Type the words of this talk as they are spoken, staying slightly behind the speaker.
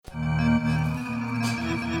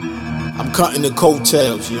I'm cutting the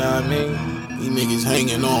coattails, you know what I mean? These niggas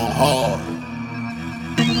hanging on hard.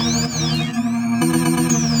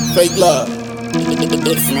 Fake love.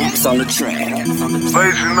 It's next on the track.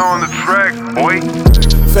 Blazing on the track, boy.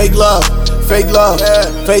 Fake love, fake love,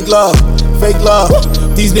 fake love, fake love.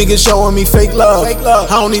 These niggas showing me fake love. I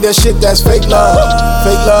don't need that shit, that's fake love.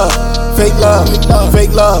 Fake love, fake love,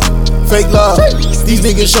 fake love, fake love. These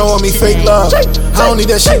niggas showing me fake love. I don't need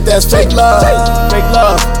that shit, that's fake love. Fake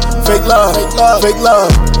love, fake love, fake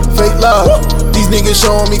love, fake love. These niggas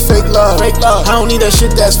showing me fake love. I don't need that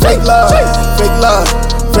shit, that's fake love. Fake love,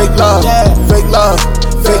 fake love, fake love,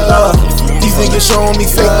 fake love. These niggas showing me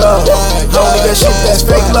fake love. I don't need that shit, that's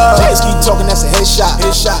fake love. Niggas keep talking, that's a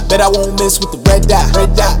headshot. Bet I won't miss with the red dot.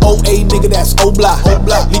 OA nigga, that's O-block.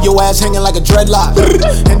 Leave your ass hanging like a dreadlock.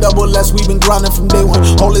 And double less, we been grinding from day one.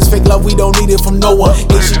 All this fake love, we don't need it from no one.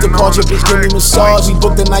 Ain't shit to call, your bitch give me massage. We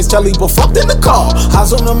booked a nice telly, but fucked in the car.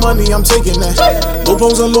 Eyes on the money, I'm taking that.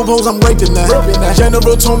 Loopholes and loopholes, I'm raping that.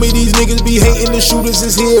 General told me these niggas be hating, the shooters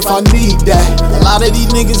is here if I need that. A lot of these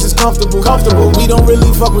niggas is comfortable. We don't really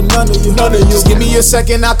fuck with none of you. Just give me a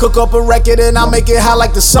second, I cook up a record and I make it hot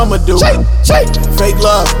like the summer do. Fake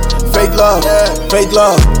love, fake love, fake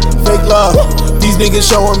love, fake love. These niggas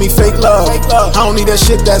showing me fake love. I don't need that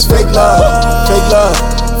shit, that's fake love. Fake love,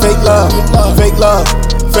 fake love, fake love,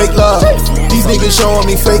 fake love. These niggas showing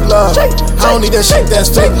me fake love. I don't need that shit, that's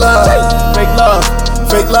fake love. Fake love,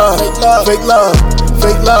 fake love, fake love,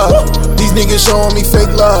 fake love. These niggas showing me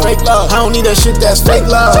fake love. I don't need that shit, that's fake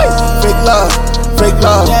love. Fake love, fake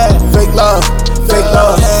love, fake love, fake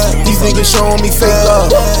love. These niggas showing me fake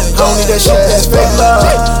love. I don't need that shit, that's fake love.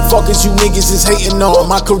 Fuck is you niggas is hating on.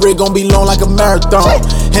 My career gon' be long like a marathon,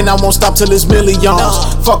 and I won't stop till it's millions.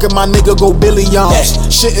 Fucking my nigga go billions.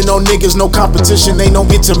 Shitting on niggas, no competition. They don't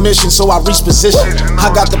get to mission, so I reach position.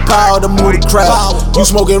 I got the power to move the crowd. You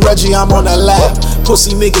smoking Reggie, I'm on that lap.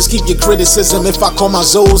 Pussy niggas keep your criticism. If I call my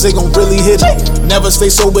Zoes, they gon' really hit it. Never stay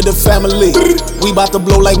sober, the family. We bout to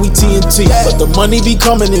blow like we TNT, but the money be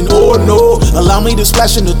coming in, oh no. Allow me to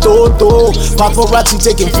splash in the Toto. Paparazzi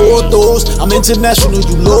taking photos. I'm international,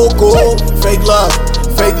 you local. Fake love,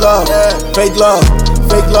 fake love, fake love,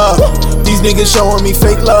 fake love. These niggas showing me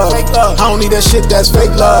fake love. I don't need that shit, that's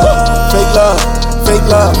fake love. Fake love, fake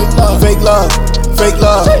love, fake love, fake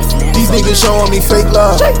love. These niggas showing me fake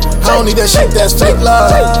love. I don't need that shit, that's fake love.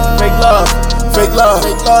 Fake love, fake love,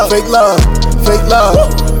 fake love, fake love.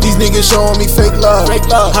 These niggas showing me fake love.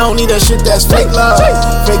 I don't need that shit, that's fake love.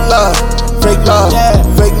 Fake love, fake love,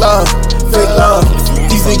 fake love, fake love.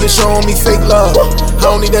 These niggas showing me fake love. I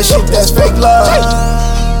don't need that shit, that's fake love.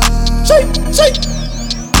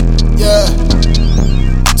 Yeah,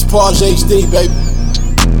 it's Parge HD, baby.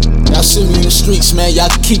 Y'all see me in the streets, man. Y'all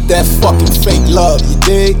keep that fucking fake love, you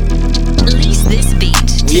dig? Release this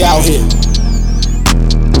beat. We out here.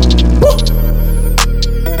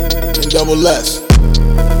 And double less.